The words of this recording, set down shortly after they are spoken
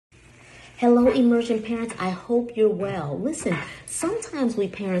Hello, emerging parents. I hope you're well. Listen, sometimes we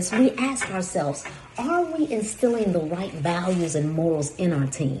parents, we ask ourselves, are we instilling the right values and morals in our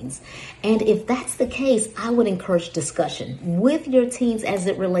teens? And if that's the case, I would encourage discussion with your teens as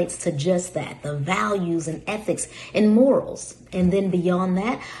it relates to just that, the values and ethics and morals. And then beyond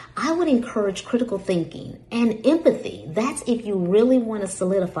that, I would encourage critical thinking and empathy. That's if you really want to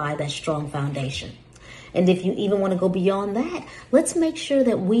solidify that strong foundation. And if you even want to go beyond that, let's make sure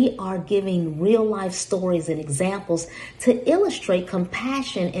that we are giving real life stories and examples to illustrate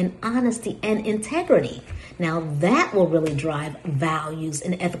compassion and honesty and integrity. Now that will really drive values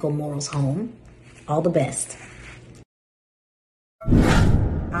and ethical morals home. All the best.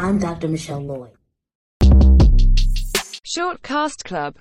 I'm Dr. Michelle Lloyd. Shortcast Club.